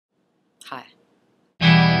Hi.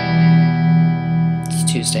 It's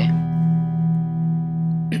Tuesday.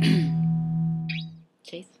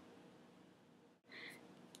 Chase?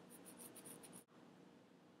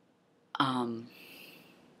 I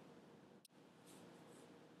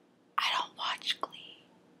don't watch Glee.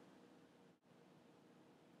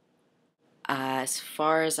 As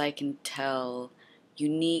far as I can tell,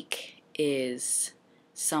 Unique is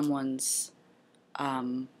someone's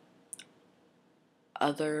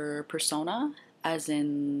other persona, as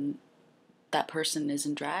in that person is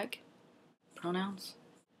in drag pronouns.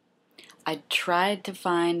 I tried to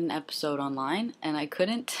find an episode online and I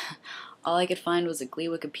couldn't. All I could find was a Glee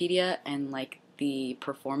Wikipedia and like the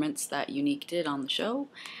performance that Unique did on the show,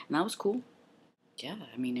 and that was cool. Yeah,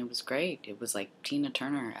 I mean, it was great. It was like Tina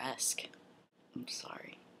Turner-esque. I'm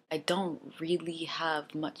sorry. I don't really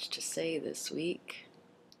have much to say this week.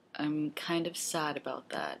 I'm kind of sad about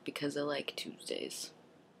that because I like Tuesdays.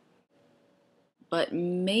 But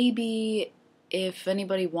maybe if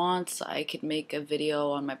anybody wants, I could make a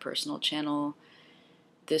video on my personal channel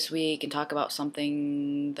this week and talk about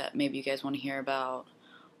something that maybe you guys want to hear about,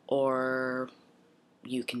 or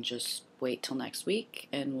you can just wait till next week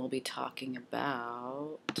and we'll be talking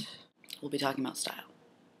about style,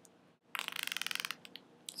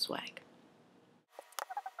 swag.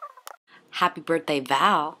 Happy birthday,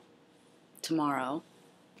 Val, tomorrow.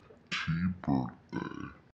 Happy birthday.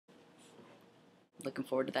 Looking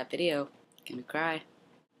forward to that video. Gonna cry.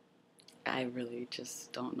 I really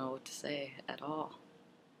just don't know what to say at all.